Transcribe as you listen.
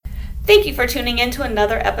Thank you for tuning in to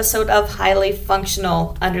another episode of Highly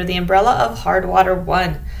Functional under the umbrella of Hardwater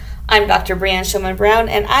One. I'm Dr. Brianne Shulman-Brown,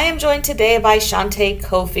 and I am joined today by Shante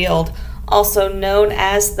Cofield, also known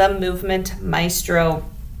as the Movement Maestro.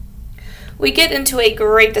 We get into a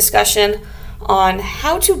great discussion on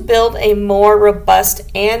how to build a more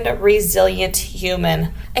robust and resilient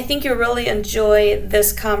human. I think you'll really enjoy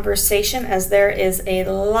this conversation as there is a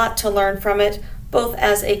lot to learn from it, both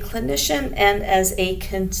as a clinician and as a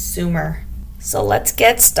consumer. So let's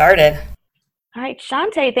get started. All right,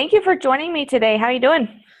 Shante, thank you for joining me today. How are you doing?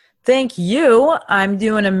 Thank you. I'm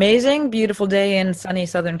doing amazing. Beautiful day in sunny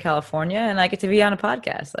Southern California, and I get to be on a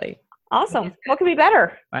podcast. Awesome. What could be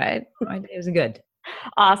better? Right? My day was good.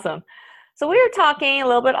 Awesome. So we were talking a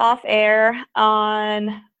little bit off air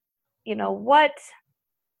on,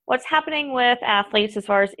 what's happening with athletes as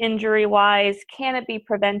far as injury-wise. Can it be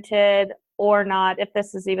prevented or not, if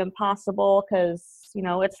this is even possible, because,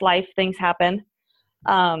 it's life, things happen.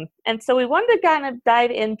 And so we wanted to kind of dive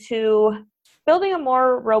into building a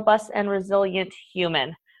more robust and resilient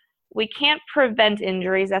human. We can't prevent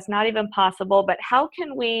injuries. That's not even possible. But how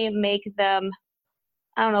can we make them,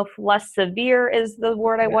 I don't know if less severe is the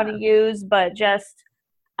word I want to use, but just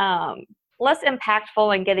less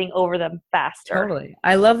impactful and getting over them faster. Totally.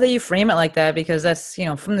 I love that you frame it like that, because that's,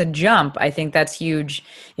 from the jump, I think that's huge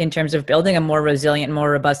in terms of building a more resilient, more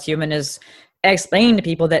robust human, is explaining to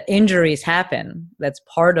people that injuries happen. That's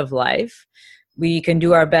part of life. We can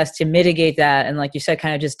do our best to mitigate that. And like you said,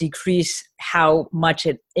 kind of just decrease how much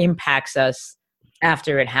it impacts us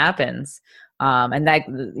after it happens. And that,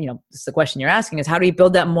 it's the question you're asking, is how do you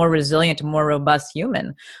build that more resilient, more robust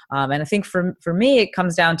human? And I think for me, it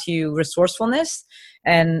comes down to resourcefulness,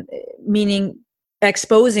 and meaning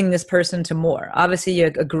exposing this person to more. Obviously,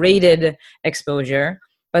 a graded exposure,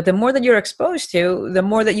 but the more that you're exposed to, the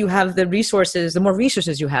more that you have the more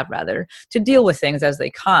resources you have, rather, to deal with things as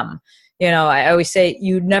they come. I always say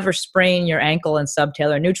you'd never sprain your ankle in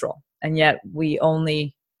subtalar neutral, and yet we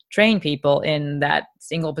only train people in that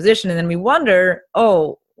single position. And then we wonder,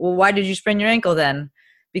 why did you sprain your ankle then?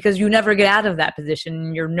 Because you never get out of that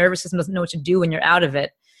position. Your nervous system doesn't know what to do when you're out of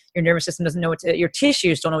it. Your nervous system doesn't know your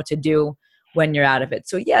tissues don't know what to do when you're out of it.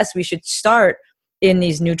 So yes, we should start in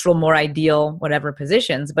these neutral, more ideal, whatever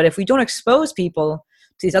positions. But if we don't expose people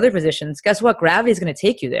to these other positions, guess what? Gravity is going to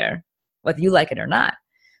take you there, whether you like it or not.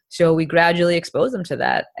 So we gradually expose them to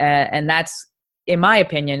that. And that's, in my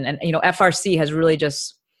opinion, and FRC has really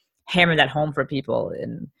just hammer that home for people,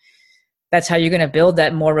 and that's how you're going to build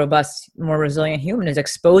that more robust, more resilient human, is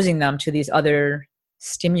exposing them to these other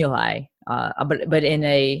stimuli, but in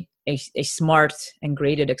a smart and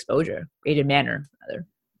graded manner, rather.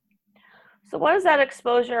 So what does that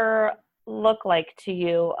exposure look like to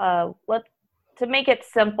you? To make it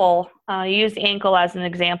simple, use the ankle as an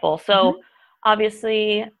example. So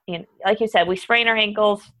obviously, like you said, we sprain our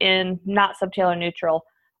ankles in not subtalar neutral.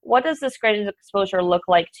 What does this graded exposure look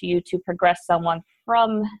like to you to progress someone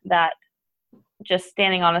from that just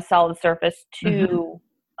standing on a solid surface to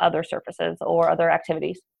other surfaces or other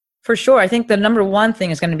activities? For sure. I think the number one thing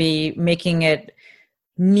is going to be making it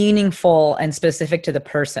meaningful and specific to the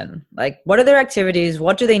person. Like, what are their activities?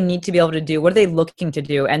 What do they need to be able to do? What are they looking to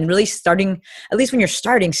do? And really starting, at least when you're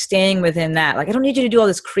starting, staying within that. Like, I don't need you to do all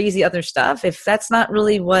this crazy other stuff if that's not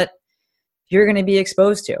really what you're going to be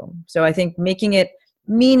exposed to. So I think making it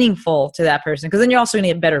meaningful to that person, because then you're also going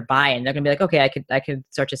to get better buy-in. They're going to be like, okay, I could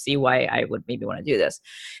start to see why I would maybe want to do this.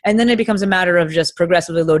 And then it becomes a matter of just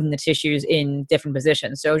progressively loading the tissues in different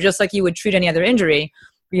positions. So just like you would treat any other injury,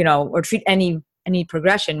 or treat any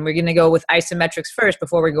progression, we're going to go with isometrics first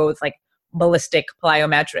before we go with like ballistic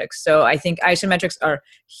plyometrics. So I think isometrics are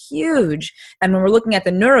huge. And when we're looking at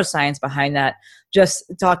the neuroscience behind that,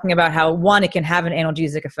 just talking about how, one, it can have an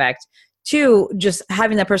analgesic effect. Two, just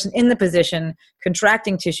having that person in the position,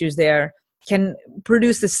 contracting tissues there, can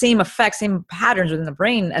produce the same effects, same patterns within the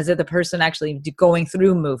brain as if the person actually going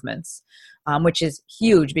through movements, which is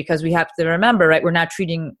huge, because we have to remember, right, we're not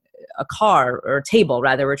treating a car or a table,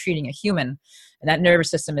 rather we're treating a human, and that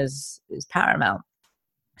nervous system is paramount.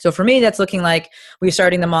 So for me, that's looking like we're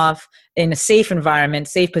starting them off in a safe environment,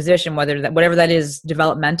 safe position, whatever that is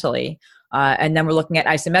developmentally, and then we're looking at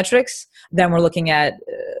isometrics, then we're looking at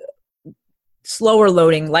slower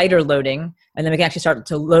loading, lighter loading, and then we can actually start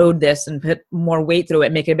to load this and put more weight through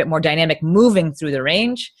it, make it a bit more dynamic, moving through the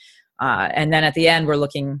range. And then at the end, we're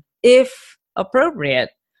looking, if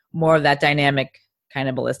appropriate, more of that dynamic kind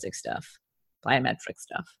of ballistic stuff, plyometric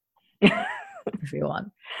stuff, if you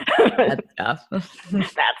want. That stuff.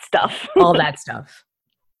 That stuff. All that stuff.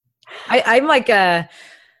 I'm like,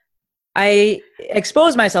 I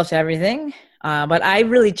expose myself to everything. But I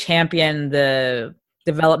really champion the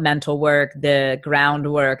developmental work, the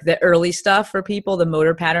groundwork, the early stuff for people, the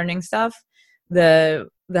motor patterning stuff, the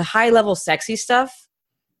high level sexy stuff.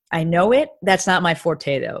 I know it. That's not my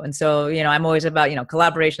forte though. And so, I'm always about,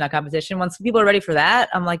 collaboration, not competition. Once people are ready for that,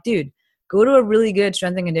 I'm like, dude, go to a really good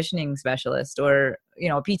strength and conditioning specialist or,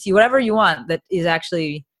 a PT, whatever you want that is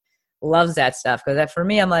actually loves that stuff. Cause that for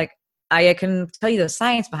me, I'm like, I can tell you the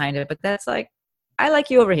science behind it, but that's like, I like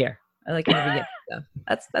you over here. I like you over here. So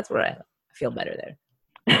that's where I feel better there.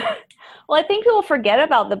 Well, I think people forget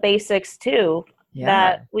about the basics too, Yeah.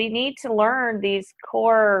 that we need to learn these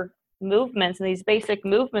core movements and these basic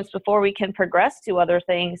movements before we can progress to other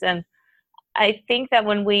things. And I think that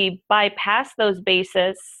when we bypass those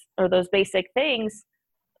bases or those basic things,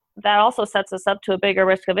 that also sets us up to a bigger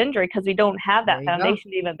risk of injury because we don't have that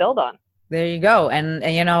foundation to even build on. There you go. And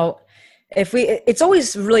it's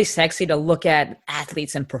always really sexy to look at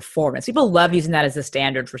athletes and performance. People love using that as a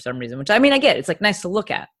standard for some reason, which I get. It's like nice to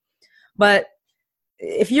look at. But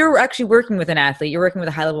if you're actually working with an athlete, you're working with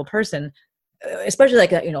a high level person, especially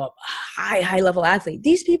like a high level athlete.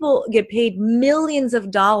 These people get paid millions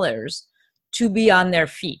of dollars to be on their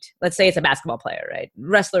feet. Let's say it's a basketball player, right?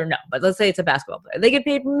 Wrestler, no, but let's say it's a basketball player. They get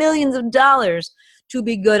paid millions of dollars to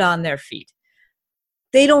be good on their feet.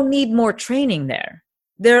 They don't need more training there.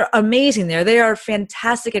 They're amazing there. They are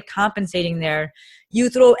fantastic at compensating there. You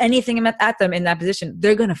throw anything at them in that position,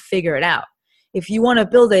 they're going to figure it out. If you want to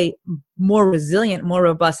build a more resilient, more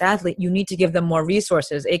robust athlete, you need to give them more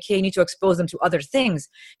resources, aka you need to expose them to other things.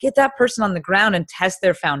 Get that person on the ground and test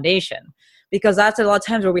their foundation, because that's a lot of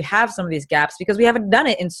times where we have some of these gaps because we haven't done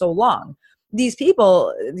it in so long. These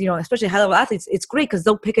people, especially high-level athletes, it's great because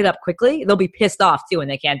they'll pick it up quickly. They'll be pissed off too when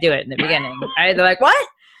they can't do it in the beginning. Right? They're like, what?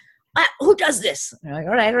 Who does this? And they're like,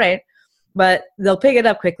 all right. But they'll pick it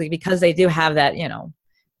up quickly because they do have that,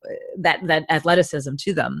 that athleticism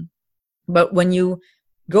to them. But when you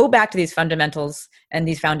go back to these fundamentals and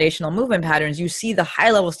these foundational movement patterns, you see the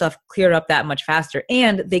high level stuff clear up that much faster,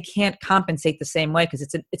 and they can't compensate the same way because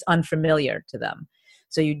it's unfamiliar to them.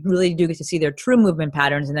 So you really do get to see their true movement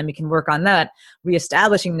patterns, and then we can work on that,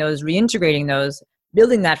 reestablishing those, reintegrating those,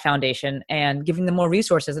 building that foundation and giving them more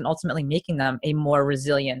resources and ultimately making them a more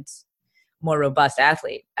resilient, more robust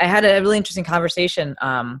athlete. I had a really interesting conversation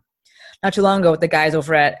not too long ago with the guys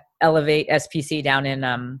over at Elevate SPC down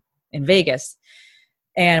in Vegas.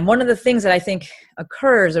 And one of the things that I think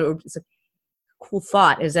occurs, or it's a cool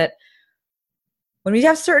thought, is that when we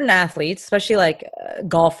have certain athletes, especially like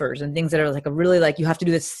golfers and things that are like a really like you have to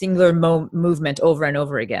do this singular movement over and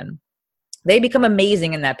over again, they become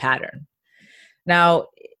amazing in that pattern. Now,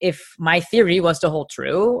 if my theory was to hold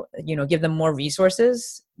true, give them more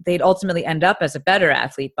resources, they'd ultimately end up as a better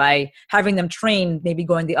athlete by having them train maybe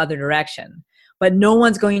going the other direction. But no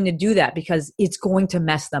one's going to do that because it's going to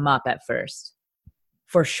mess them up at first.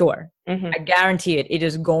 For sure. Mm-hmm. I guarantee it. It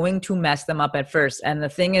is going to mess them up at first. And the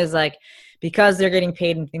thing is, like, because they're getting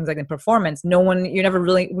paid in things like in performance, we're never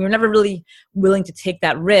really willing to take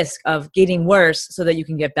that risk of getting worse so that you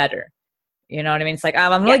can get better. You know what I mean? It's like,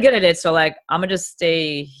 I'm really good at it, so like, I'm going to just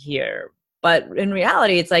stay here. But in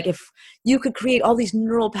reality, it's like, if you could create all these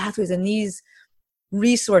neural pathways and these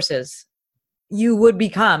resources, you would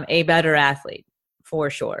become a better athlete for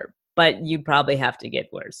sure. But you probably have to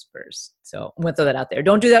get worse first. So I'm going to throw that out there.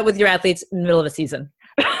 Don't do that with your athletes in the middle of a season.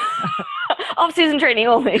 Off-season training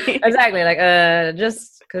only. Exactly. Like,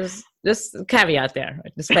 just caveat there.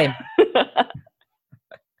 Disclaimer.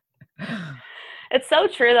 It's so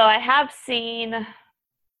true, though. I have seen, I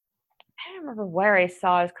don't remember where I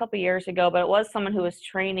saw it. It was a couple of years ago, but it was someone who was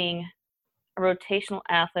training a rotational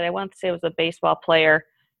athlete. I want to say it was a baseball player,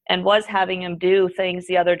 and was having him do things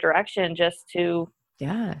the other direction just to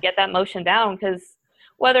get that motion down. Because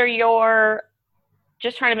whether you're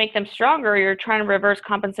just trying to make them stronger, or you're trying to reverse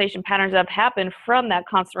compensation patterns that have happened from that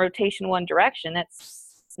constant rotation one direction,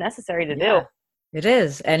 it's necessary to do. It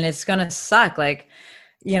is, and it's going to suck. Like,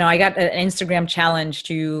 I got an Instagram challenge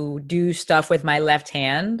to do stuff with my left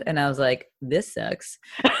hand, and I was like, this sucks.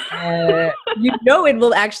 It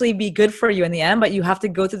will actually be good for you in the end, but you have to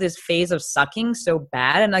go through this phase of sucking so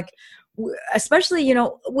bad. And like, especially,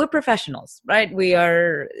 we're professionals, right? We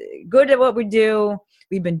are good at what we do.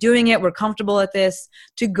 We've been doing it. We're comfortable at this.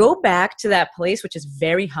 To go back to that place, which is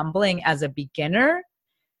very humbling as a beginner,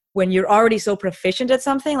 when you're already so proficient at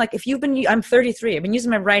something, like I'm 33, I've been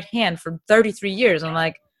using my right hand for 33 years. I'm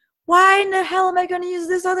like, why in the hell am I going to use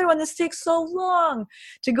this other one? This takes so long.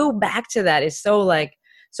 To go back to that is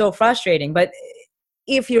so frustrating. But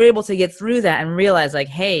if you're able to get through that and realize like,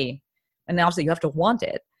 hey, and also you have to want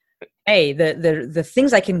it. hey, the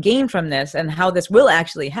things I can gain from this and how this will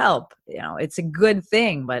actually help, it's a good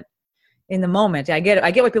thing. But in the moment, I get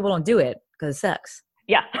why people don't do it, because it sucks.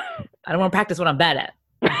 Yeah. I don't want to practice what I'm bad at.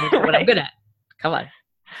 What Right. I'm good at. Come on.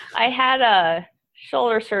 I had a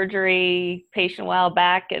shoulder surgery patient a while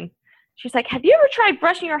back, and she's like, "Have you ever tried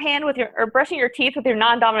brushing your teeth with your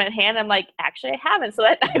non-dominant hand?" I'm like, "Actually, I haven't." So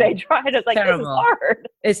that night I tried. I was like, "This is hard."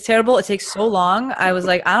 It's terrible. It takes so long. I was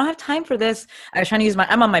like, I don't have time for this. I was trying to use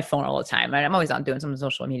I'm on my phone all the time. Right? I'm always on doing some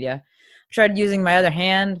social media. I tried using my other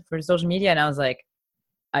hand for social media, and I was like,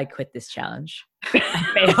 I quit this challenge. I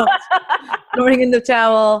failed. Throwing in the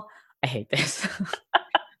towel. I hate this.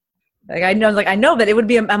 I know that it would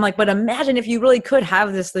be, I'm like, but imagine if you really could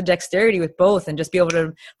have the dexterity with both and just be able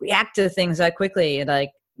to react to things that quickly. And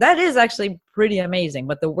like, that is actually pretty amazing.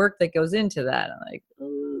 But the work that goes into that, I'm like,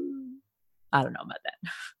 I don't know about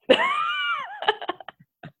that.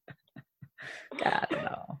 I don't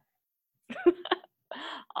know.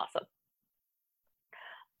 Awesome.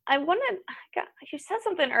 You said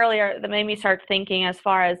something earlier that made me start thinking as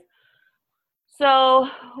far as, so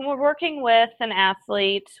when we're working with an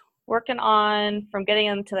athlete, working on from getting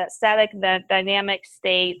them to that static, that dynamic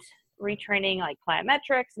state, retraining like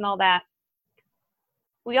plyometrics and all that,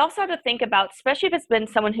 we also have to think about, especially if it's been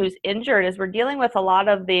someone who's injured, is we're dealing with a lot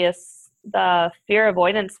of the fear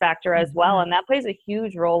avoidance factor as well, and that plays a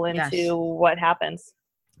huge role into what happens.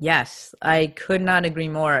 Yes, I could not agree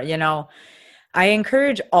more. I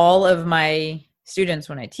encourage all of my students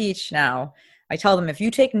when I teach now, I tell them, if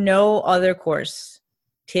you take no other course,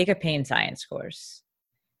 take a pain science course,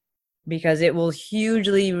 because it will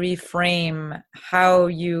hugely reframe how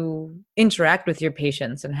you interact with your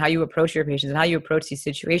patients and how you approach your patients and how you approach these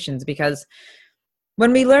situations. Because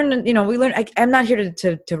when we learn, I'm not here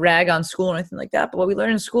to rag on school or anything like that, but what we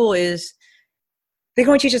learn in school is they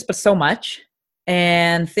can only teach us but so much.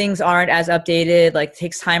 And things aren't as updated, like it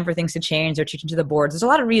takes time for things to change. They're teaching to the boards. There's a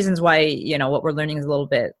lot of reasons why, what we're learning is a little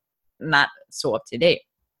bit not so up to date.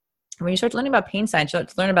 When you start learning about pain science, you start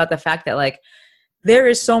to learn about the fact that like, there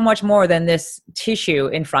is so much more than this tissue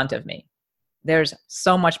in front of me. There's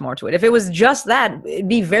so much more to it. If it was just that, it'd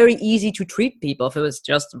be very easy to treat people. If it was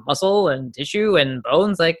just muscle and tissue and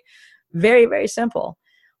bones, like very, very simple.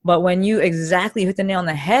 But when you exactly hit the nail on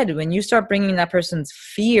the head, when you start bringing that person's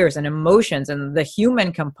fears and emotions and the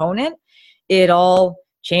human component, it all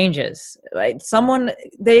changes, right?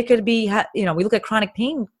 They could be, we look at chronic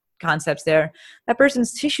pain concepts there. That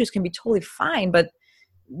person's tissues can be totally fine, but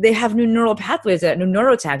they have new neural pathways, new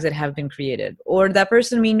neurotags that have been created. Or that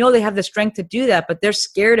person, we know they have the strength to do that, but they're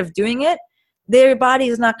scared of doing it. Their body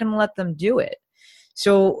is not going to let them do it.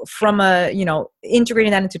 So from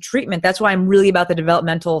integrating that into treatment, that's why I'm really about the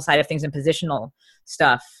developmental side of things and positional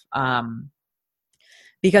stuff.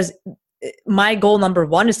 Because my goal number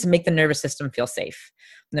one is to make the nervous system feel safe.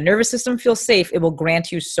 When the nervous system feels safe, it will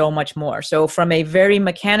grant you so much more. So from a very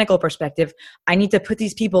mechanical perspective, I need to put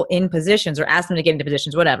these people in positions or ask them to get into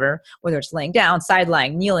positions, whatever, whether it's laying down, side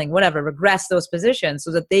lying, kneeling, whatever, regress those positions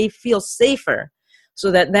so that they feel safer. So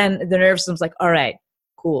that then the nervous system's like, all right,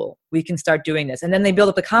 cool, we can start doing this. And then they build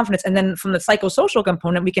up the confidence. And then from the psychosocial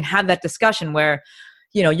component, we can have that discussion where,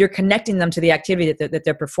 you're connecting them to the activity that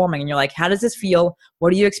they're performing. And you're like, how does this feel?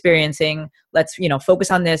 What are you experiencing? Let's,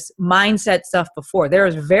 focus on this mindset stuff before. There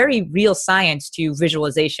is very real science to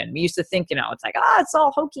visualization. We used to think, it's like, it's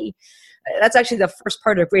all hokey. That's actually the first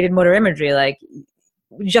part of graded motor imagery. Like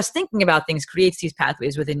just thinking about things creates these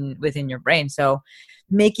pathways within your brain. So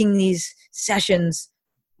making these sessions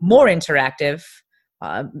more interactive,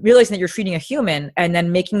 realizing that you're treating a human and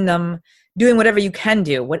then making them doing whatever you can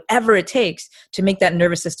do, whatever it takes to make that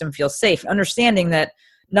nervous system feel safe. Understanding that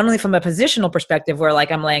not only from a positional perspective where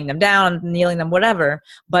like I'm laying them down, kneeling them, whatever,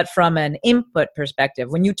 but from an input perspective.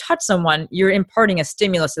 When you touch someone, you're imparting a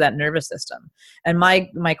stimulus to that nervous system. And my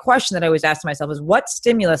question that I always ask myself is, what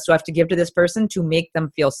stimulus do I have to give to this person to make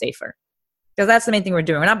them feel safer? Because that's the main thing we're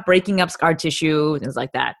doing. We're not breaking up scar tissue, things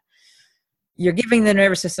like that. You're giving the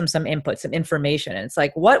nervous system some input, some information. And it's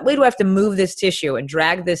like, what way do I have to move this tissue and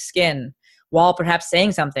drag this skin while perhaps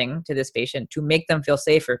saying something to this patient to make them feel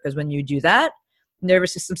safer? Because when you do that,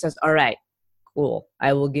 nervous system says, all right, cool,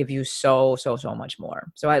 I will give you so much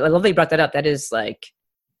more. So I love that you brought that up. That is like,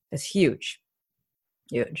 that's huge.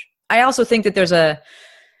 I also think that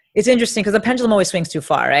it's interesting because the pendulum always swings too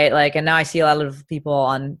far, right? Like, and now I see a lot of people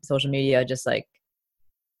on social media just like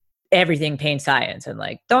everything pain science and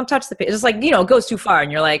like, don't touch the pain. It's just like, it goes too far. And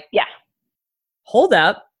you're like, yeah, hold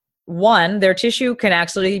up. One, their tissue can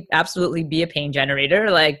actually absolutely be a pain generator.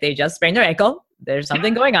 Like they just sprained their ankle. There's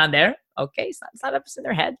something going on there. Okay. It's not up in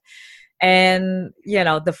their head. And,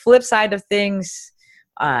 the flip side of things,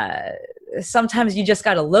 sometimes you just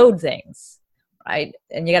got to load things, right?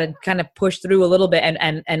 And you got to kind of push through a little bit,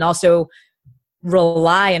 and also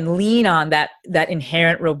rely and lean on that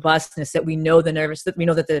inherent robustness that we know that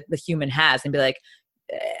the human has, and be like,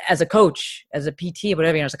 as a coach, as a PT,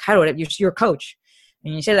 whatever, as a chiropractor, you're a coach,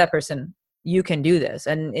 and you say to that person, you can do this,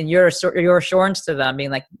 and your assurance to them being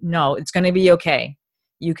like, no, it's going to be okay,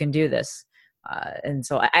 you can do this. And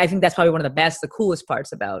so I think that's probably one of the coolest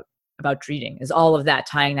parts about treating, is all of that,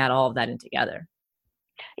 tying all of that in together.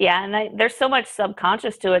 Yeah, and there's so much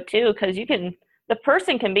subconscious to it too, because the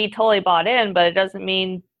person can be totally bought in, but it doesn't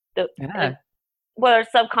mean whether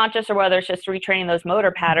it's subconscious or whether it's just retraining those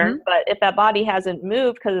motor patterns. Mm-hmm. But if that body hasn't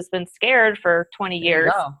moved because it's been scared for 20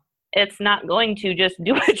 years, it's not going to just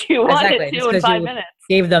do what you want it to in 5 minutes.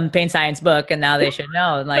 Gave them pain science book, and now they should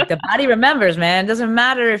know. Like, the body remembers, man. It doesn't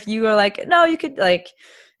matter if you are like, no, you could, like,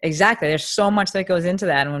 exactly. There's so much that goes into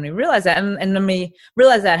that. And when we realize that, and when we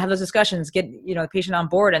realize that, have those discussions, get, the patient on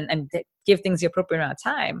board, and give things the appropriate amount of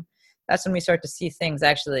time, that's when we start to see things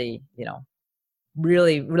actually,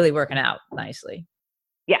 really, really working out nicely.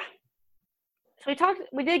 Yeah. So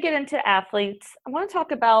we did get into athletes. I want to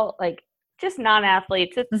talk about, like, just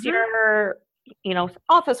non-athletes. It's your,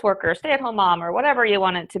 office worker, stay-at-home mom, or whatever you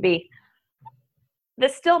want it to be.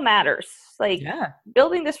 This still matters. Like,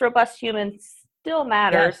 building this robust human still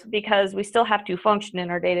matters, because we still have to function in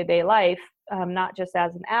our day-to-day life, not just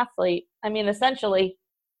as an athlete. I mean, essentially,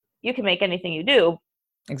 you can make anything you do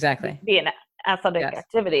be an athletic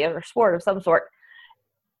activity or sport of some sort.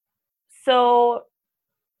 So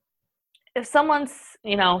if someone's,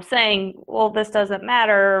 saying, well, this doesn't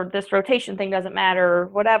matter, this rotation thing doesn't matter,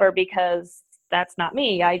 whatever, because that's not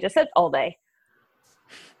me, I just sit all day.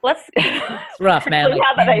 It's rough, man. Like,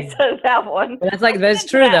 now that I said that one. But that's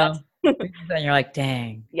true, though. And you're like,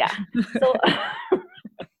 dang. Yeah. So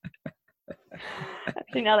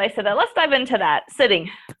actually, now that I said that, let's dive into that. Sitting's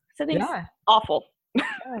awful.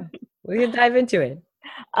 We can dive into it.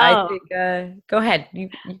 I think, go ahead. You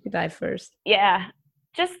can dive first. Yeah.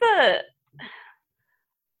 Just the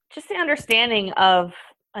understanding of,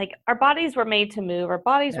 like, our bodies were made to move. Our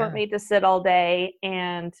bodies weren't made to sit all day.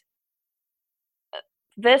 And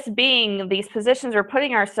these positions we're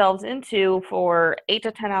putting ourselves into for 8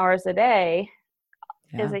 to 10 hours a day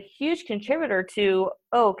is a huge contributor to,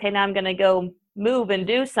 okay, now I'm going to go move and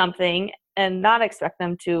do something and not expect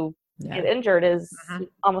them to get injured is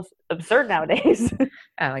almost absurd nowadays.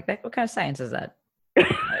 I like that. What kind of science is that?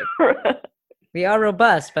 Like, we are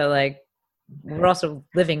robust, but, like, we're also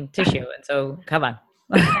living tissue. And so come on.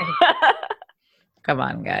 Come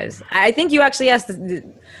on, guys. I think you actually asked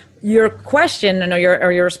your question, or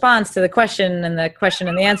your response to the question and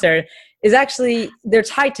the answer is actually, they're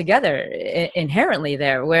tied together inherently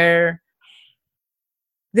there, where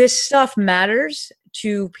this stuff matters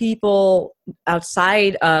to people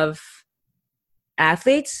outside of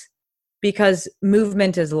athletes, because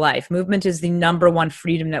movement is life. Movement is the number one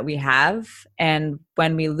freedom that we have. And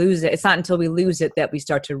when we lose it, it's not until we lose it that we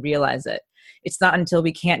start to realize it. It's not until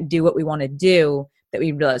we can't do what we want to do that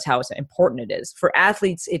we realize how important it is. For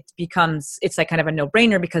athletes, it's like kind of a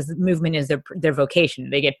no-brainer, because movement is their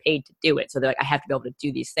vocation. They get paid to do it. So they're like, I have to be able to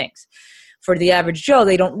do these things. For the average Joe,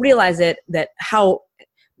 they don't realize that how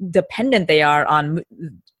dependent they are on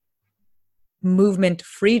movement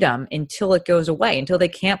freedom until it goes away, until they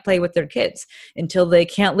can't play with their kids, until they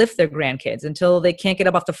can't lift their grandkids, until they can't get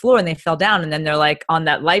up off the floor and they fell down, and then they're like on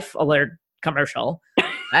that Life Alert commercial.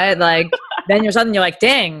 Right? Like, then you're like,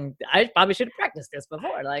 dang, I probably should have practiced this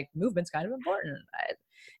before. Like, movement's kind of important. Right?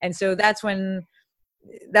 And so that's when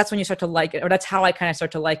you start to like it, or that's how I kind of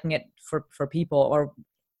start to liking it for people. Or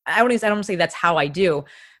I don't say that's how I do,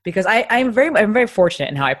 because I'm very fortunate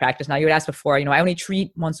in how I practice now. You had asked before, I only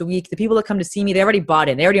treat once a week. The people that come to see me, they already bought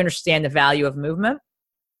in. They already understand the value of movement.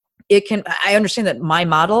 I understand that my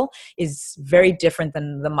model is very different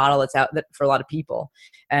than the model that's out for a lot of people.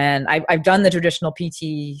 And I've done the traditional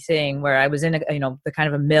PT thing where I was in the kind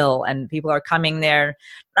of a mill, and people are coming there,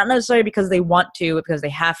 not necessarily because they want to, but because they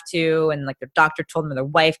have to. And like their doctor told them, or their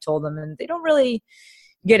wife told them, and they don't really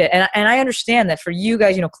get it. And I understand that for you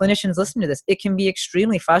guys, clinicians listening to this, it can be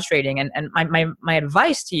extremely frustrating. And my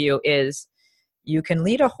advice to you is, you can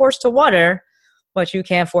lead a horse to water, but you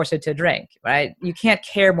can't force it to drink, right? You can't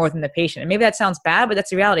care more than the patient. And maybe that sounds bad, but that's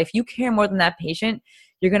the reality. If you care more than that patient,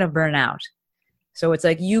 you're going to burn out. So it's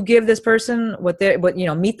like, you give this person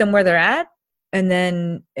meet them where they're at, and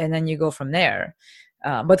then you go from there.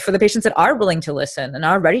 But for the patients that are willing to listen and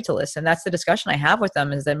are ready to listen, that's the discussion I have with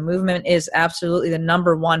them, is that movement is absolutely the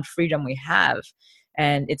number one freedom we have.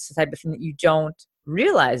 And it's the type of thing that you don't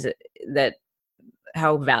realize that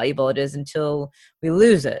how valuable it is until we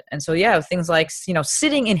lose it. And so, yeah, things like,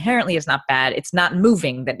 sitting inherently is not bad. It's not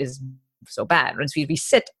moving that is so bad. Once we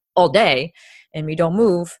sit all day and we don't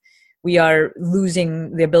move, we are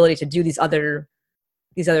losing the ability to do these other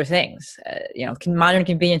things. Modern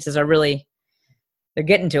conveniences are really, they're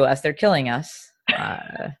getting to us. They're killing us.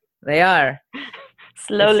 They are.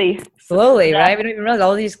 Slowly, right? We don't even realize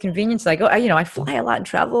all these conveniences. Like, I fly a lot and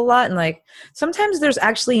travel a lot, and like sometimes there's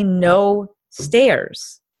actually no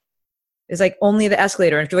stairs. It's like only the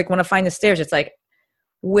escalator, and if you like want to find the stairs, it's like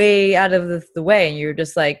way out of the way, and you're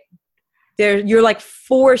just like you're like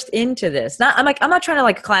forced into this. I'm not trying to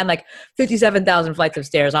like climb like 57,000 flights of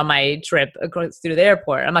stairs on my trip across through the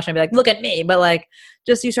airport. I'm not trying to be like, look at me, but like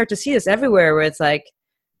just you start to see this everywhere where it's like,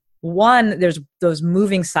 one, there's those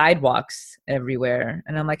moving sidewalks everywhere.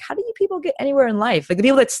 And I'm like, how do you people get anywhere in life? Like the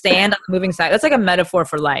people that stand on the moving side, that's like a metaphor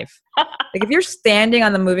for life. Like if you're standing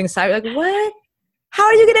on the moving side, you're like, what?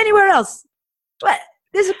 How do you get anywhere else? What?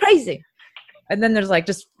 This is crazy. And then there's like,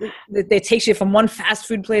 just, it takes you from one fast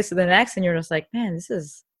food place to the next. And you're just like, man, this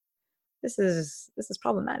is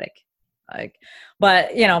problematic. Like,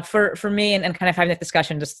 but for me and kind of having that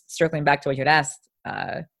discussion, just circling back to what you had asked,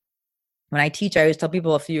 when I teach, I always tell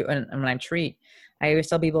people and when I treat, I always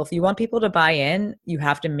tell people, if you want people to buy in, you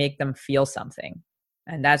have to make them feel something.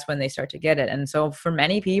 And that's when they start to get it. And so for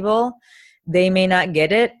many people, they may not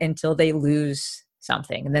get it until they lose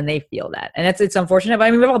something. And then they feel that. And it's unfortunate, but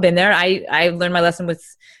I mean, we've all been there. I learned my lesson with,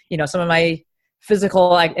 some of my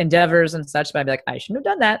physical endeavors and such, but I'd be like, I shouldn't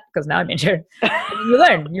have done that because now I'm injured. And you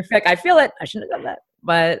learn. You're like, I feel it. I shouldn't have done that.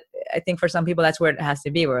 But I think for some people, that's where it has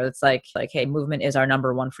to be, where it's like, hey, movement is our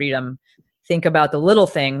number one freedom. Think about the little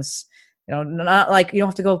things, not like you don't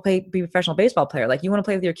have to go be a professional baseball player. Like you want to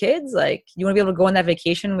play with your kids. Like you want to be able to go on that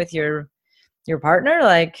vacation with your partner.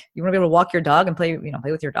 Like you want to be able to walk your dog and play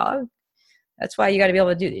with your dog. That's why you got to be able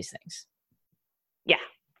to do these things. Yeah,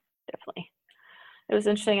 definitely. It was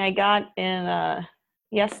interesting. I got in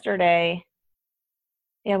yesterday.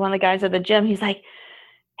 Yeah, one of the guys at the gym, he's like,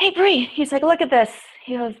 hey, Bree, he's like, look at this.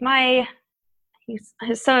 He goes,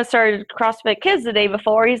 his son started CrossFit Kids the day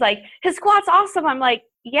before. He's like, his squat's awesome. I'm like,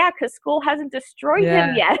 yeah, because school hasn't destroyed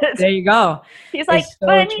him yet. There you go. He's like, so but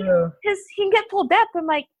I mean, he can get full depth. I'm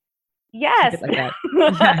like, yes. Like that.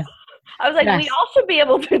 Yes. I was like, we all should be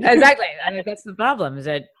able to do that. Exactly. I mean, that's the problem, is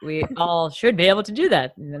that we all should be able to do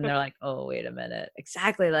that. And then they're like, oh, wait a minute.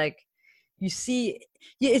 Exactly. Like you see,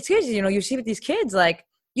 it's crazy. You see with these kids, like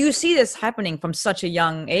you see this happening from such a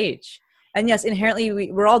young age. And yes,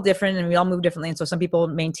 inherently we're all different and we all move differently. And so some people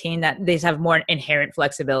maintain that they have more inherent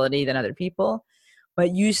flexibility than other people.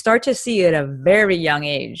 But you start to see at a very young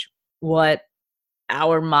age what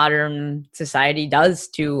our modern society does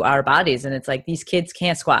to our bodies. And it's like, these kids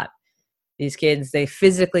can't squat. These kids, they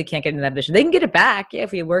physically can't get in that position. They can get it back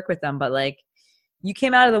if we work with them. But like, you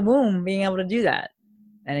came out of the womb being able to do that.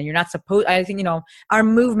 And you're not supposed, I think, our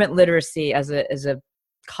movement literacy as a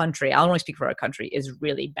country, I'll only speak for our country, is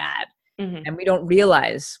really bad. Mm-hmm. And we don't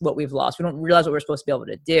realize what we've lost. We don't realize what we're supposed to be able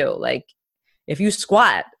to do. Like if you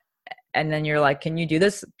squat and then you're like, can you do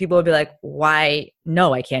this? People will be like, why?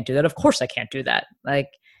 No, I can't do that. Of course I can't do that. Like,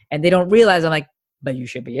 and they don't realize, I'm like, but you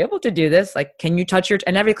should be able to do this. Like, can you touch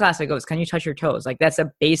in every class I go, can you touch your toes? Like that's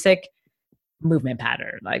a basic movement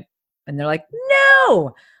pattern. Like, and they're like,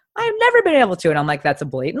 no, I've never been able to. And I'm like, that's a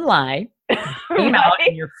blatant lie. Came out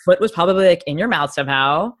and your foot was probably like in your mouth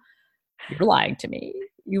somehow. You're lying to me.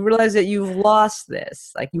 You realize that you've lost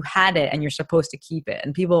this. Like you had it and you're supposed to keep it.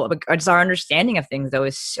 And people, just our understanding of things though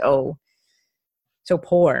is so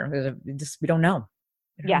poor. We don't know.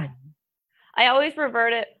 Yeah. I always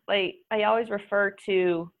I always refer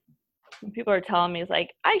to when people are telling me, it's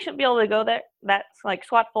like, I should be able to go there. That's like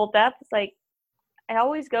squat full depth. It's like, I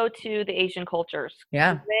always go to the Asian cultures.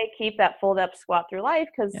 Yeah. They keep that full depth squat through life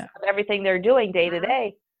because of everything they're doing day to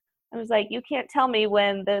day. I was like, you can't tell me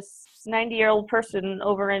when this 90-year-old person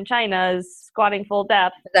over in China is squatting full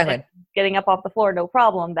depth, and getting up off the floor, no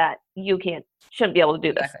problem, that you shouldn't be able to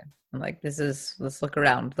do this. Exactly. I'm like, let's look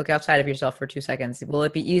around. Look outside of yourself for 2 seconds. Will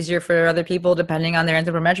it be easier for other people depending on their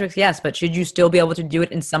anthropometrics? Yes, but should you still be able to do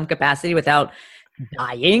it in some capacity without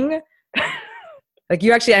dying? Like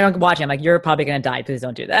you actually, I'm watching. I'm like, you're probably going to die. Please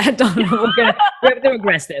don't do that. We have to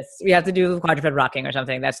regress this. We have to do quadruped rocking or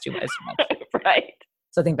something. That's too much. Right.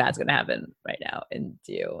 Something bad's going to happen right now. And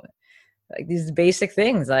like these basic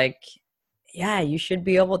things, like, yeah, you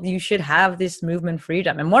should have this movement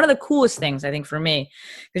freedom. And one of the coolest things I think for me,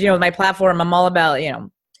 because, with my platform, I'm all about,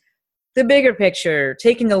 the bigger picture,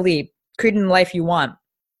 taking the leap, creating the life you want.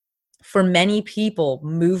 For many people,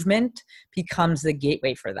 movement becomes the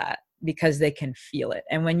gateway for that because they can feel it.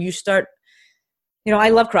 And when you start I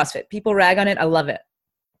love CrossFit. People rag on it. I love it.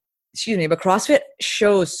 Excuse me, but CrossFit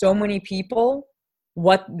shows so many people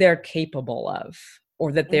what they're capable of,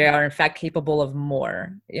 or that they are in fact capable of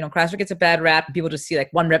more. CrossFit gets a bad rap. People just see like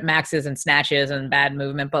 1 rep maxes and snatches and bad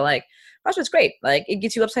movement, but like CrossFit's great. Like it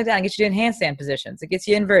gets you upside down, it gets you in handstand positions, it gets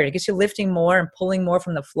you inverted, it gets you lifting more and pulling more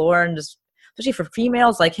from the floor, and just especially for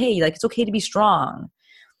females, like, hey, like it's okay to be strong,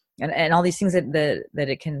 and all these things that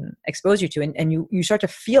it can expose you to, and you start to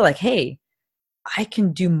feel like, hey, I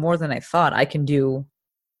can do more than I thought I can do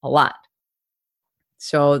a lot.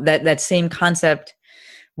 So that same concept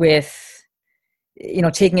with,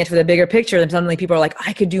 taking it to the bigger picture, then suddenly people are like,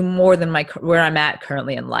 I could do more than where I'm at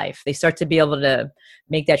currently in life. They start to be able to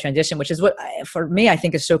make that transition, which is what, for me, I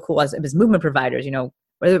think is so cool as movement providers. No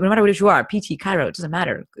matter what you are, PT, chiro, it doesn't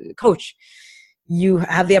matter, coach, you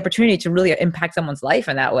have the opportunity to really impact someone's life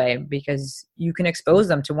in that way, because you can expose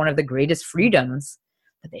them to one of the greatest freedoms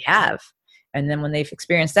that they have. And then when they've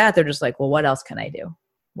experienced that, they're just like, well, what else can I do?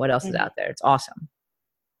 What else is out there? It's awesome.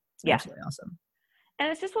 It's absolutely awesome. And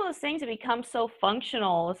it's just one of those things that becomes so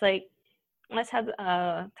functional. It's like, I just had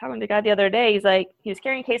talking to a guy the other day. He's like, he was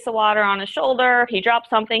carrying a case of water on his shoulder. He dropped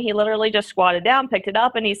something. He literally just squatted down, picked it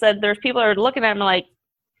up. And he said, there's people that are looking at him like,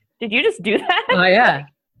 did you just do that? Oh, yeah.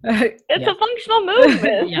 It's a functional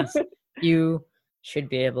movement. Yes. You should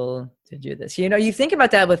be able to do this. You think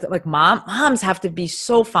about that with like moms have to be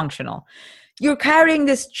so functional. You're carrying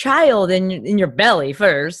this child in your belly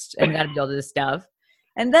first, and you got to be able to do this stuff.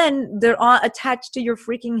 And then they're attached to your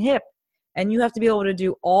freaking hip, and you have to be able to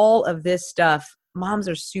do all of this stuff. Moms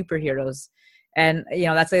are superheroes. And,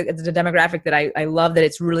 it's a demographic that I love, that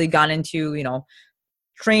it's really gone into,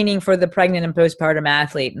 training for the pregnant and postpartum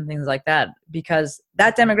athlete and things like that, because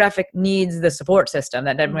that demographic needs the support system.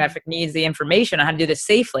 That demographic needs the information on how to do this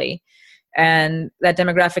safely. And that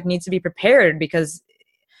demographic needs to be prepared, because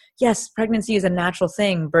yes, pregnancy is a natural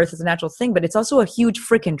thing. Birth is a natural thing, but it's also a huge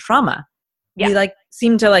freaking trauma. Yeah. We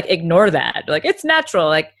seem to ignore that. Like, it's natural.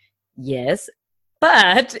 Like, yes,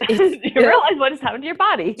 but you realize what has happened to your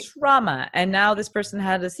body. Trauma. And now this person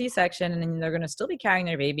had a C-section, and they're going to still be carrying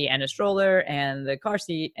their baby and a stroller and the car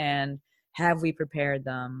seat. And have we prepared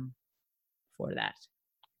them for that?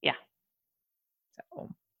 Yeah. So,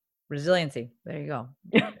 resiliency. There you go.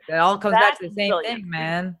 It all comes back to the same thing,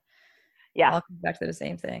 man. Yeah. It all comes back to the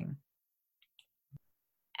same thing.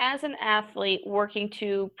 As an athlete working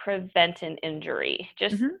to prevent an injury,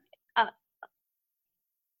 just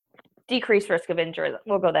decrease risk of injury.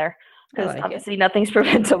 We'll go there, because obviously nothing's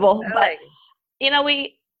preventable. But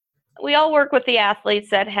we all work with the athletes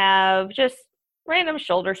that have just random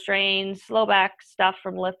shoulder strains, low back stuff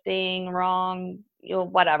from lifting wrong,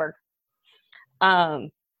 whatever.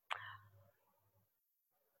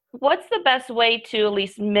 What's the best way to at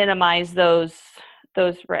least minimize those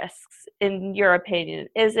risks, in your opinion?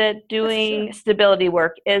 Is it doing stability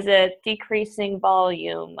work? Is it decreasing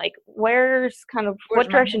volume? Like, what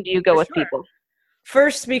direction do you go with people?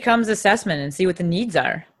 First becomes assessment and see what the needs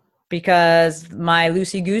are, because my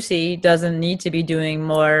loosey-goosey doesn't need to be doing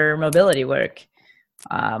more mobility work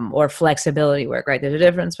or flexibility work, right? There's a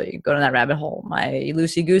difference, but you go down that rabbit hole. My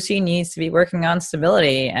loosey-goosey needs to be working on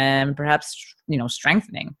stability and perhaps,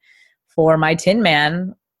 strengthening. For my Tin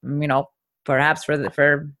Man, perhaps for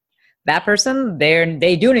that person,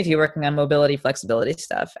 they do need to be working on mobility, flexibility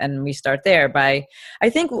stuff. And we start there I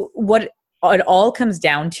think what it all comes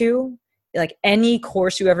down to, like any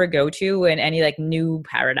course you ever go to and any new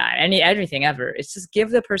paradigm, everything ever, it's just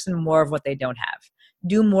give the person more of what they don't have.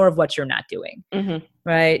 Do more of what you're not doing. Mm-hmm.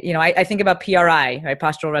 Right. I think about PRI, right?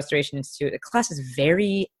 Postural Restoration Institute. The class is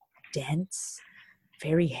very dense,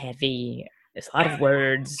 very heavy. There's a lot of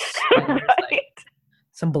words. Right.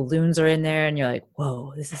 Some balloons are in there, and you're like,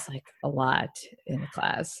 whoa, this is a lot in the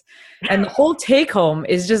class. And the whole take home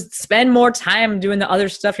is just spend more time doing the other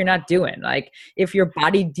stuff you're not doing. Like, if your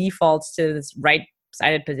body defaults to this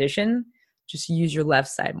right-sided position, just use your left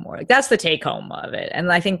side more. That's the take home of it.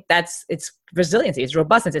 And I think it's resiliency, it's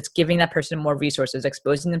robustness. It's giving that person more resources,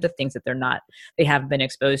 exposing them to things that they haven't been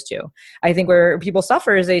exposed to. I think where people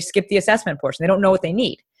suffer is they skip the assessment portion. They don't know what they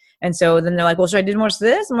need. And so then they're like, well, should I do more of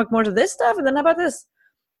this and look more to this stuff? And then how about this?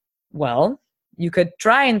 Well, you could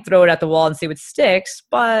try and throw it at the wall and see what sticks,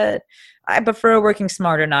 but I prefer working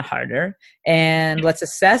smarter, not harder. And let's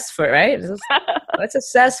assess let's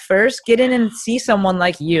assess first, get in and see someone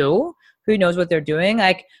like you who knows what they're doing.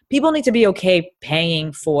 Like, people need to be okay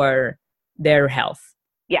paying for their health.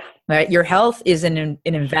 Yeah. Right? Your health is an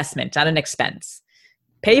investment, not an expense.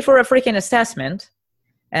 Pay for a freaking assessment.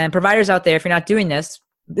 And providers out there, if you're not doing this,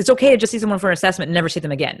 it's okay to just see someone for an assessment and never see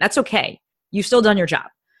them again. That's okay. You've still done your job.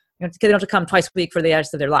 They don't have to come twice a week for the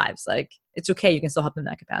rest of their lives. Like, it's okay. You can still help them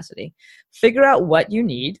in that capacity. Figure out what you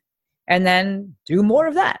need and then do more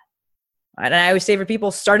of that. And I always say for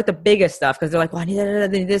people, start at the biggest stuff, because they're like, well, I need that, I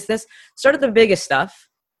need this. Start at the biggest stuff,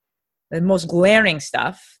 the most glaring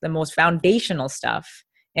stuff, the most foundational stuff,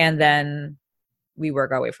 and then we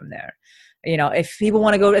work our way from there. If people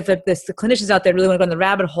want to go, if the clinicians out there really want to go in the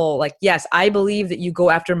rabbit hole, like, yes, I believe that you go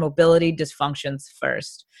after mobility dysfunctions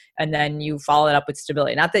first, and then you follow it up with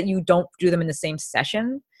stability. Not that you don't do them in the same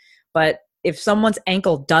session, but if someone's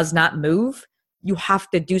ankle does not move, you have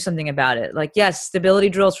to do something about it. Like, yes, stability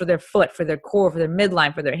drills for their foot, for their core, for their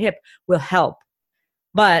midline, for their hip will help.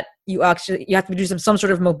 But you have to do some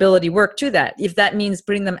sort of mobility work to that. If that means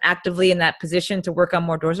putting them actively in that position to work on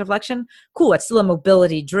more dorsiflexion, cool. It's still a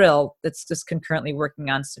mobility drill that's just concurrently working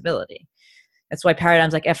on stability. That's why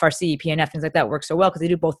paradigms like FRC, PNF, things like that work so well, because they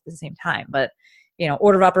do both at the same time. But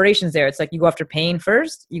order of operations there. It's like you go after pain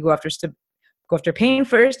first, you go after pain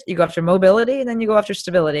first, you go after mobility, and then you go after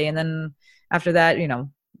stability, and then after that,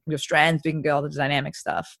 your strength, we can get all the dynamic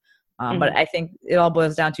stuff. But I think it all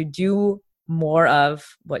boils down to do more of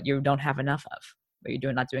what you don't have enough of, what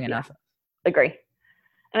you're not doing enough of. Agree.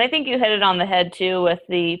 And I think you hit it on the head too with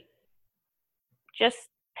the just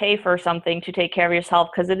pay for something to take care of yourself,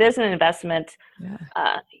 because it is an investment.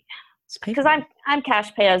 Yeah. Because I'm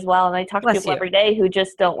cash pay as well, and I talk to people every day who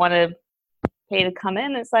just don't want to pay to come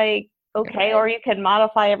in. It's like, okay, or you can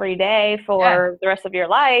modify every day for the rest of your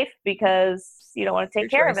life because you don't want to take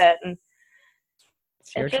care of it. And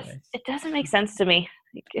it doesn't make sense to me.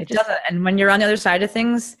 It doesn't. And when you're on the other side of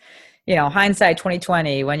things, hindsight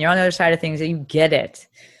 2020, when you're on the other side of things, you get it.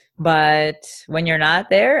 But when you're not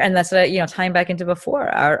there, and that's tying back into before,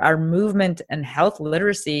 our movement and health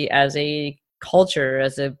literacy as a culture,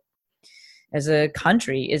 as a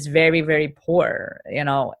country, is very, very poor.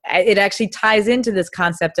 It actually ties into this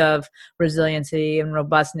concept of resiliency and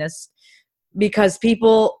robustness, because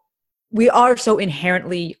we are so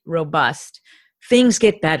inherently robust. Things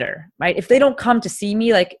get better, right? If they don't come to see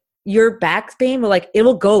me, like, your back pain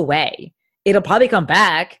it'll go away. It'll probably come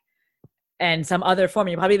back in some other form.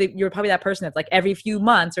 You're probably that person that's like every few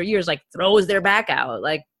months or years, like, throws their back out,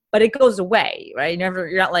 but it goes away, right?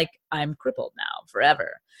 You're not like, I'm crippled now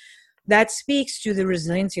forever. That speaks to the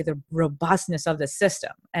resiliency, the robustness of the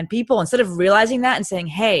system. And people, instead of realizing that and saying,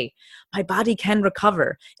 hey, my body can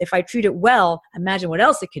recover if I treat it well, imagine what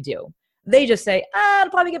else it could do. They just say,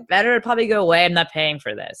 it'll probably get better. It'll probably go away. I'm not paying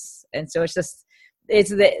for this. And so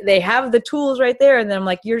they have the tools right there. And then I'm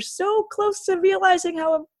like, you're so close to realizing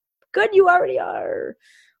how good you already are.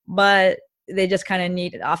 But they just kind of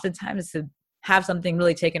need, oftentimes, to have something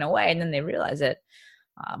really taken away, and then they realize it.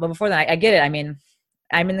 But before that, I get it. I mean,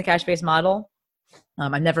 I'm in the cash-based model.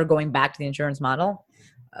 I'm never going back to the insurance model.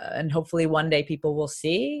 And hopefully one day people will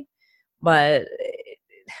see. But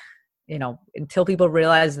until people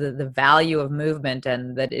realize the value of movement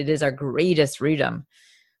and that it is our greatest freedom,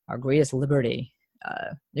 our greatest liberty,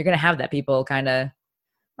 you're going to have that people kind of,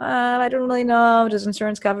 I don't really know, does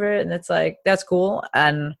insurance cover it? And it's like, that's cool.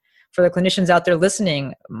 And for the clinicians out there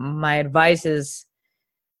listening, my advice is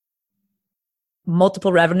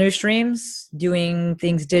multiple revenue streams, doing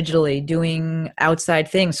things digitally, doing outside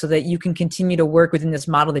things, so that you can continue to work within this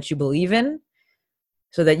model that you believe in,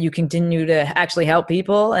 so that you continue to actually help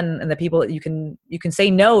people, and the people that you can say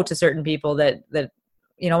no to certain people that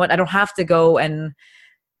I don't have to go and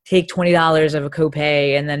take $20 of a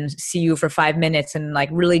copay and then see you for 5 minutes and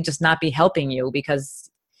really just not be helping you because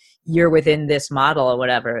you're within this model or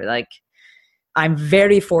whatever. I'm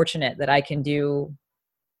very fortunate that I can do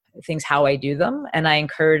things how I do them, and I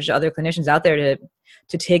encourage other clinicians out there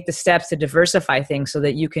to take the steps to diversify things so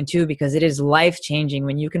that you can too, because it is life-changing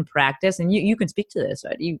when you can practice, and you can speak to this,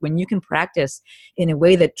 right? When you can practice in a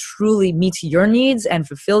way that truly meets your needs and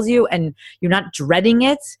fulfills you, and you're not dreading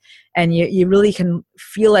it, and you really can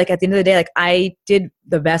feel like at the end of the day, I did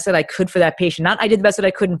the best that I could for that patient. Not I did the best that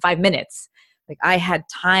I could in 5 minutes. I had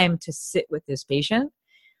time to sit with this patient.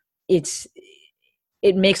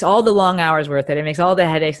 It makes all the long hours worth it. It makes all the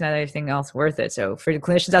headaches and everything else worth it. So for the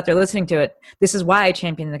clinicians out there listening to it, this is why I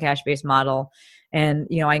champion the cash-based model. And,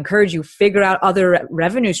 I encourage you, figure out other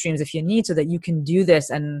revenue streams if you need, so that you can do this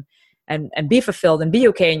and be fulfilled and be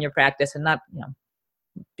okay in your practice, and not,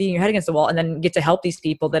 beating your head against the wall, and then get to help these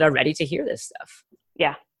people that are ready to hear this stuff.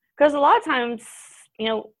 Yeah. Because a lot of times,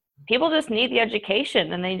 people just need the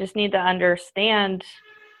education, and they just need to understand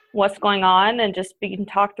what's going on, and just we can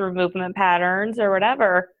talk through movement patterns or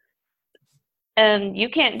whatever. And you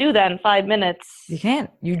can't do that in 5 minutes. You can't.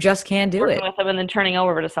 You just can't do it. With them and then turning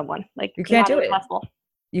over to someone. You can't do it. Possible.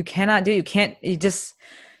 You cannot do. You can't. You just.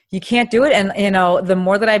 You can't do it. And, the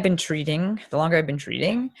more that I've been treating, the longer I've been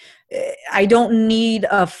treating, I don't need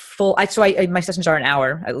a full, my sessions are an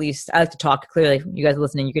hour at least. I like to talk clearly. You guys are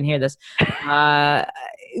listening, you can hear this.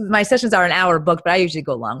 My sessions are an hour booked, but I usually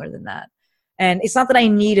go longer than that. And it's not that I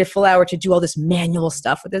need a full hour to do all this manual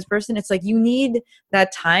stuff with this person. It's like you need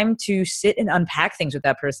that time to sit and unpack things with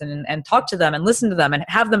that person and talk to them and listen to them and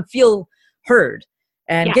have them feel heard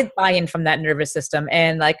and get buy-in from that nervous system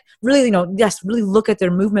and like really, really look at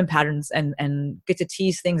their movement patterns and get to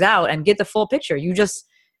tease things out and get the full picture. You just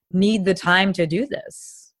need the time to do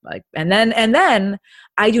this. Like, and then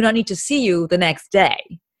I do not need to see you the next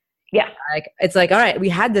day. Yeah. Like, it's like, all right, we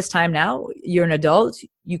had this time now. You're an adult.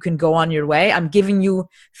 You can go on your way. I'm giving you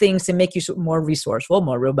things to make you more resourceful,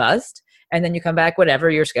 more robust. And then you come back, whatever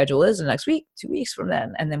your schedule is, the next week, 2 weeks from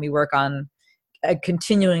then. And then we work on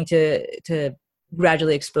continuing to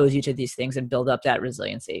gradually expose you to these things and build up that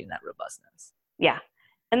resiliency and that robustness. Yeah.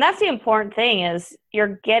 And that's the important thing is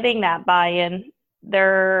you're getting that buy-in.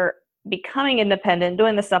 They're becoming independent,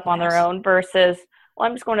 doing the stuff on their own versus, well,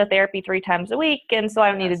 I'm just going to therapy 3 times a week, and so I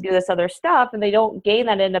don't need to do this other stuff. And they don't gain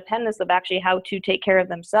that independence of actually how to take care of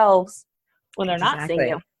themselves when they're not seeing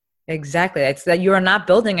you. Exactly. It's that you are not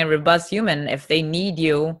building a robust human if they need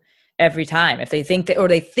you every time. If they think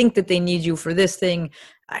that they need you for this thing,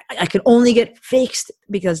 I can only get fixed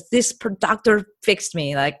because this doctor fixed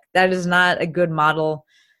me. Like, that is not a good model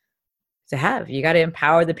to have. You got to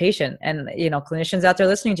empower the patient. And, clinicians out there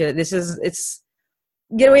listening to it,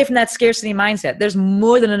 get away from that scarcity mindset. There's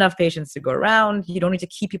more than enough patients to go around. You don't need to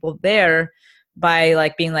keep people there by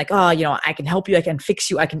like being like, oh, I can help you. I can fix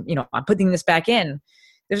you. I can, I'm putting this back in.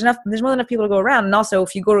 There's more than enough people to go around. And also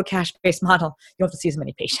if you go to a cash-based model, you don't have to see as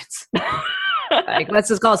many patients. Like, let's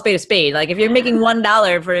just call a spade a spade. Like, if you're making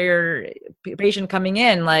 $1 for your patient coming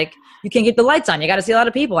in, like, you can't get the lights on. You got to see a lot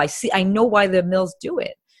of people. I know why the mills do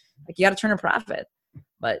it. Like, you got to turn a profit,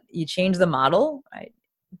 but you change the model.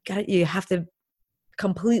 You have to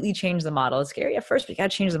completely change the model. It's scary at first, but you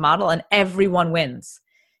got to change the model and everyone wins.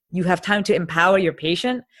 You have time to empower your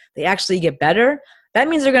patient. They actually get better. That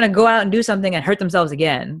means they're going to go out and do something and hurt themselves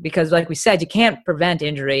again because, like we said, you can't prevent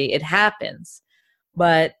injury. It happens.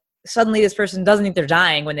 But suddenly this person doesn't think they're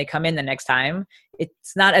dying when they come in the next time.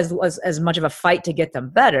 It's not as much of a fight to get them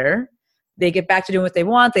better. They get back to doing what they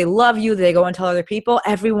want. They love you. They go and tell other people.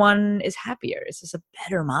 Everyone is happier. It's just a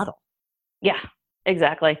better model. Yeah,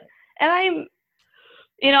 exactly. And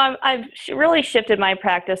I've really shifted my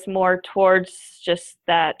practice more towards just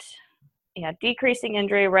that, decreasing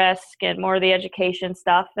injury risk and more of the education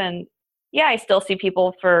stuff. And I still see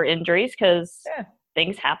people for injuries because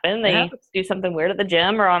things happen. They do something weird at the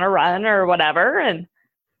gym or on a run or whatever.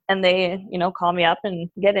 And they, call me up and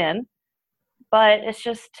get in. But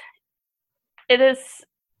it is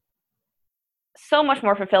so much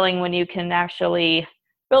more fulfilling when you can actually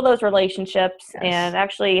build those relationships and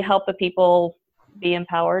actually help the people be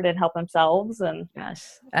empowered and help themselves. And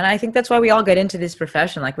I think that's why we all get into this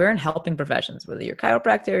profession. Like, we're in helping professions, whether you're a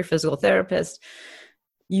chiropractor or physical therapist,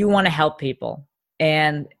 you want to help people.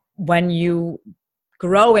 And when you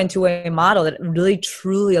grow into a model that really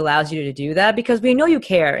truly allows you to do that, because we know you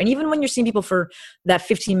care. And even when you're seeing people for that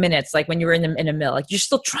 15 minutes, like when you were in a mill, like, you're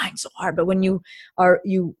still trying so hard. But when you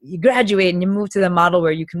graduate and you move to the model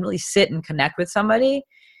where you can really sit and connect with somebody,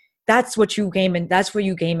 that's what you came in. That's what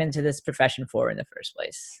you came into this profession for in the first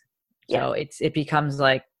place. So it becomes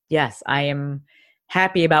like, yes, I am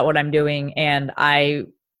happy about what I'm doing, and I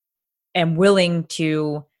am willing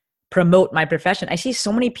to promote my profession. I see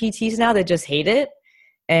so many PTs now that just hate it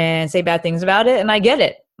and say bad things about it, and I get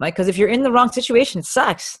it. Like, because if you're in the wrong situation, it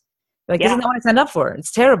sucks. Like, this is not what I signed up for.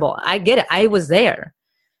 It's terrible. I get it. I was there.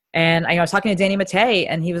 And I was talking to Danny Mattei,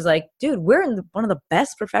 and he was like, dude, we're in one of the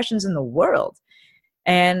best professions in the world.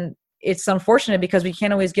 And it's unfortunate because we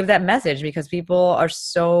can't always give that message because people are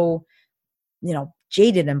so,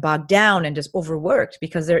 jaded and bogged down and just overworked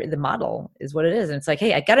because the model is what it is. And it's like,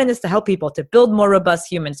 hey, I got in this to help people, to build more robust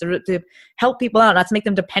humans, to help people out, not to make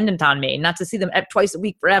them dependent on me, not to see them twice a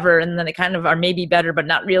week forever. And then they kind of are maybe better, but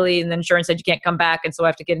not really. And then insurance said you can't come back. And so I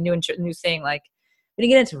have to get a new thing. Like, we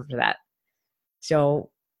didn't get into for that. So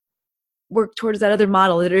work towards that other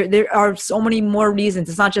model. There are so many more reasons.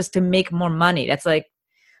 It's not just to make more money. That's like,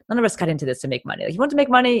 none of us got into this to make money. Like, you want to make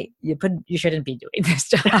money, you shouldn't be doing this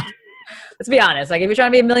job. Let's be honest. Like, if you're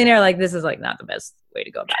trying to be a millionaire, like, this is like not the best way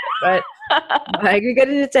to go about it. But like, we get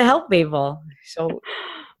into it to help people. So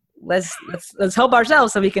let's help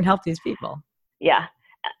ourselves so we can help these people. Yeah.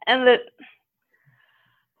 And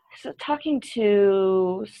talking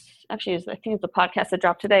to, actually, I think it's a podcast that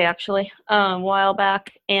dropped today, actually, a while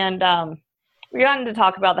back. And we wanted to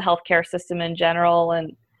talk about the healthcare system in general.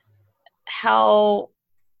 And how,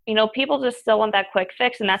 people just still want that quick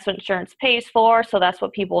fix, and that's what insurance pays for. So that's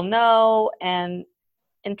what people know. And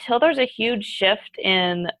until there's a huge shift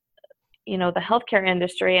in, the healthcare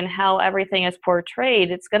industry and how everything is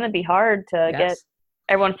portrayed, it's going to be hard to get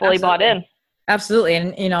everyone fully bought in. Absolutely.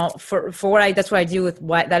 And, for what that's what I do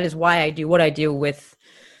that is why I do what I do with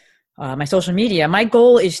my social media. My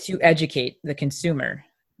goal is to educate the consumer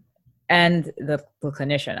and the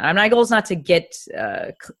clinician. My goal is not to get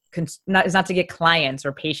not to get clients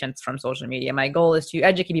or patients from social media. My goal is to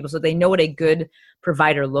educate people so they know what a good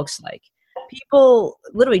provider looks like. People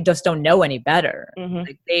literally just don't know any better. Mm-hmm.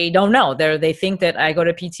 Like, they don't know. They think that I go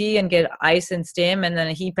to PT and get ice and stim and then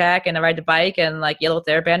a heat pack and I ride the bike and like yellow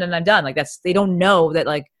TheraBand and I'm done. Like, they don't know that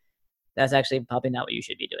like that's actually probably not what you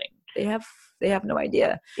should be doing. They have no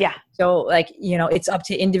idea. Yeah. So like, it's up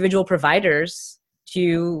to individual providers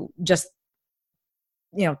to just,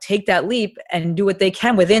 take that leap and do what they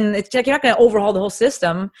can within. It's like, you're not going to overhaul the whole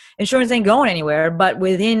system. Insurance ain't going anywhere, but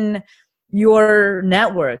within your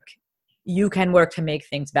network, you can work to make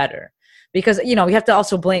things better. Because, we have to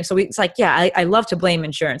also blame. So it's like, yeah, I love to blame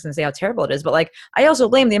insurance and say how terrible it is. But like, I also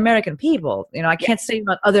blame the American people. I can't say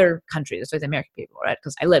about other countries. It's the American people, right?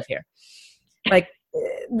 Because I live here. Like,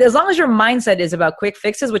 as long as your mindset is about quick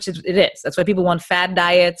fixes, which it is. That's why people want fad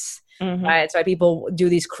diets. Mm-hmm. Right? That's why people do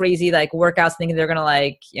these crazy like workouts thinking they're going to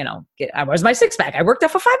like, where's my six pack? I worked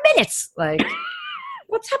out for 5 minutes. Like,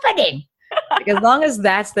 what's happening? Like, as long as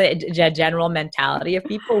that's the general mentality of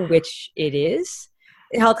people, which it is,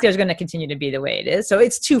 healthcare is going to continue to be the way it is. So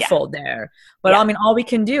it's twofold there. But all we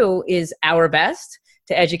can do is our best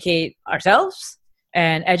to educate ourselves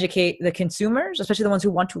and educate the consumers, especially the ones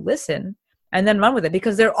who want to listen, and then run with it.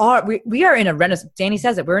 Because we are in a renaissance. Danny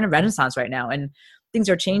says it. We're in a renaissance right now, and things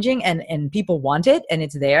are changing, and people want it, and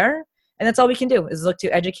it's there. And that's all we can do is look to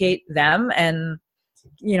educate them and,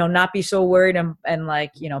 not be so worried and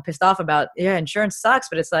like, pissed off about, insurance sucks,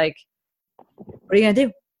 but it's like, what are you going to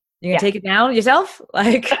do? You're going to take it down yourself?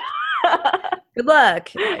 Like, good luck.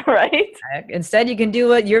 Right. Instead, you can do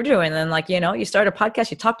what you're doing. And like, you start a podcast,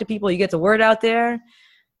 you talk to people, you get the word out there,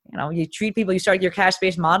 you treat people, you start your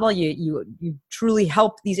cash-based model, you truly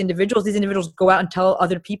help these individuals. These individuals go out and tell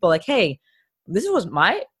other people like, hey, this was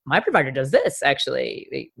my provider does this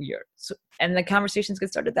actually. And the conversations get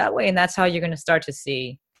started that way. And that's how you're going to start to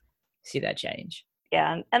see that change.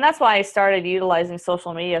 Yeah. And that's why I started utilizing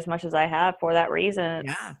social media as much as I have for that reason.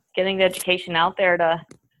 It's getting the education out there to,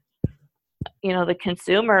 the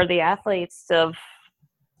consumer, the athletes of,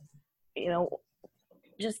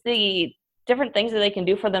 just the different things that they can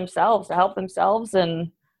do for themselves to help themselves,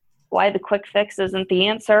 and why the quick fix isn't the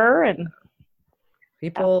answer. And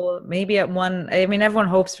people maybe everyone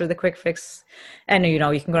hopes for the quick fix, and you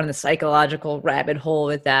can go on the psychological rabbit hole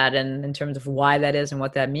with that and in terms of why that is and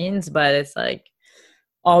what that means. But it's like,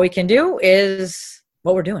 all we can do is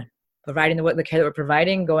what we're doing, providing the care that we're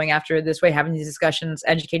providing, going after it this way, having these discussions,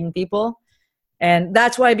 educating people. And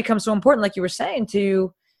that's why it becomes so important, like you were saying,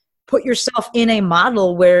 to put yourself in a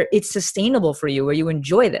model where it's sustainable for you, where you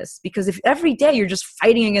enjoy this. Because if every day you're just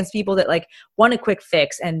fighting against people that like want a quick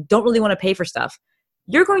fix and don't really want to pay for stuff,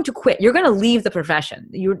 you're going to quit. You're going to leave the profession.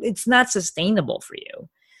 It's not sustainable for you.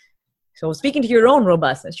 So speaking to your own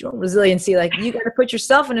robustness, your own resiliency, like you got to put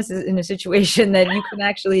yourself in a situation that you can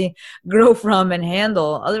actually grow from and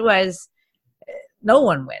handle. Otherwise, no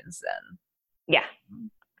one wins then. Yeah.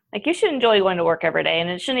 Like, you should enjoy going to work every day, and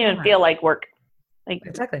it shouldn't even feel like work. Like,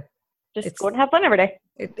 exactly. Just go and have fun every day.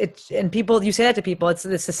 And people, you say that to people, it's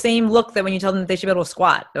the same look that when you tell them that they should be able to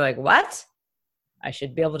squat. They're like, what? I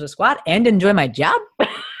should be able to squat and enjoy my job?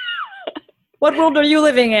 What world are you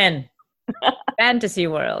living in? Fantasy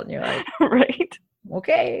world. And you're like, right.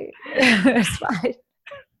 Okay, it's fine.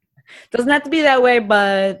 Doesn't have to be that way,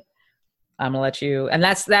 but I'm gonna let you. And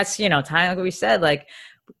that's time, like we said, like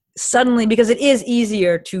suddenly, because it is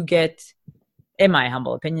easier to get, in my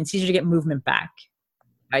humble opinion, it's easier to get movement back,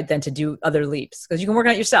 right, than to do other leaps, because you can work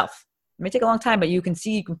on it yourself. It may take a long time, but you can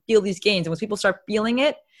feel these gains. And once people start feeling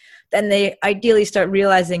it, then they ideally start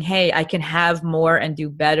realizing, hey, I can have more and do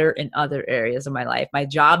better in other areas of my life. My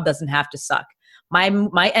job doesn't have to suck.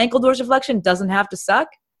 My ankle dorsiflexion doesn't have to suck.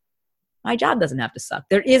 My job doesn't have to suck.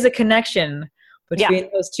 There is a connection between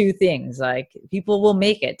those two things. Like, people will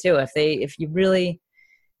make it too if you really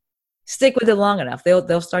stick with it long enough.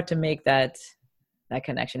 They'll start to make that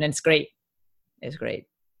connection, and it's great. It's great.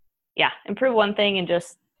 Yeah, improve one thing and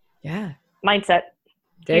just mindset.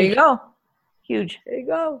 There you go. Huge. There you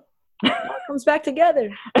go. It all comes back together.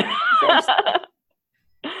 Yes.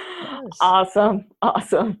 Awesome.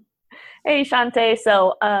 Hey, Shante.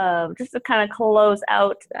 So, just to kind of close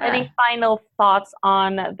out, any final thoughts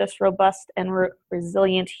on this robust and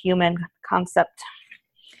resilient human concept?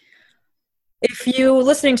 If you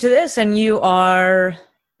listening to this and you are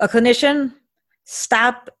a clinician,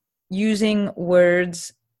 stop using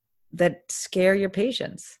words that scare your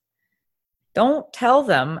patients. Don't tell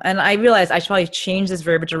them. And I realize I should probably change this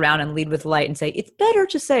verbiage around and lead with light and say, it's better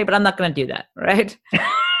to say, but I'm not going to do that, right? I'm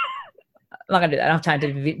not going to do that. I don't have time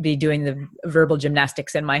to be doing the verbal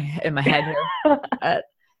gymnastics in my head here.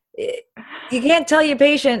 You can't tell your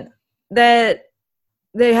patient that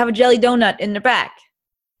they have a jelly donut in their back.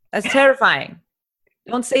 That's terrifying.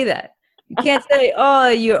 Don't say that. You can't say, oh,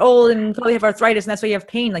 you're old and probably have arthritis and that's why you have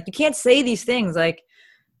pain. Like, you can't say these things. Like,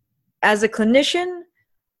 as a clinician,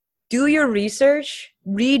 do your research,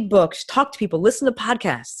 read books, talk to people, listen to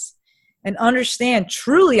podcasts, and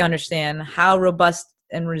truly understand how robust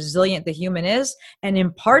and resilient the human is, and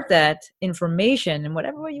impart that information in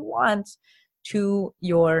whatever way you want to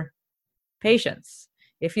your patients.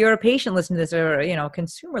 If you're a patient listening to this, or a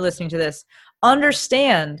consumer listening to this,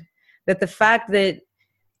 understand that the fact that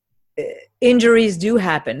injuries do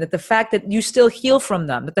happen, that the fact that you still heal from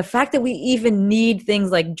them, that the fact that we even need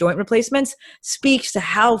things like joint replacements speaks to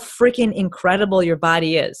how freaking incredible your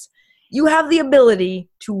body is. You have the ability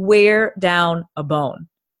to wear down a bone.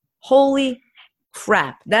 Holy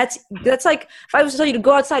crap. That's like if I was to tell you to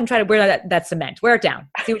go outside and try to wear that cement, wear it down,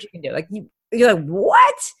 see what you can do. Like, you're like,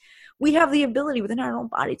 what? We have the ability within our own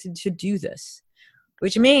body to do this,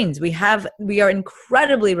 which means we are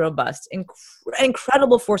incredibly robust,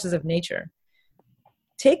 incredible forces of nature.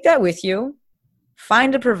 Take that with you,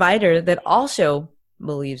 find a provider that also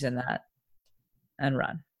believes in that, and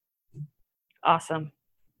run. Awesome.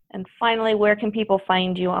 And finally, where can people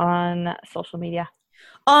find you on social media?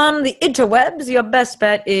 On the interwebs, your best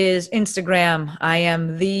bet is Instagram. I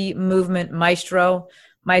am the Movement Maestro.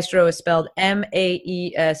 Maestro is spelled Maestro.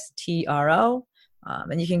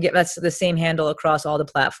 And you can get, that's the same handle across all the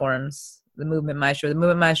platforms. The Movement Maestro,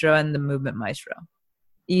 and the Movement Maestro.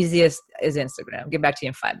 Easiest is Instagram. Get back to you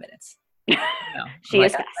in 5 minutes. She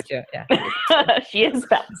is fast. Yeah. She is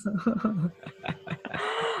fast.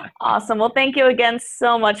 Awesome. Well, thank you again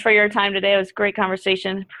so much for your time today. It was a great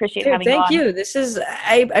conversation. Appreciate having you on. Thank you.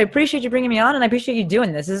 I appreciate you bringing me on, and I appreciate you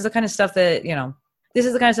doing this. This is the kind of stuff that, this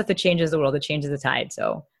is the kind of stuff that changes the world, that changes the tide.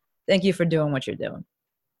 So thank you for doing what you're doing.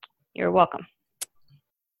 You're welcome.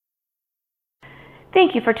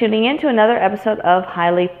 Thank you for tuning in to another episode of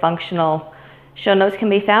Highly Functional. Show notes can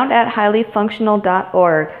be found at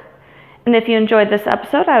highlyfunctional.org. And if you enjoyed this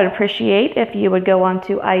episode, I would appreciate if you would go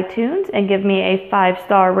onto iTunes and give me a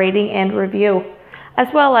 5-star rating and review, as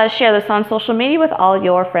well as share this on social media with all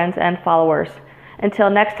your friends and followers.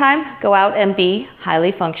 Until next time, go out and be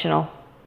highly functional.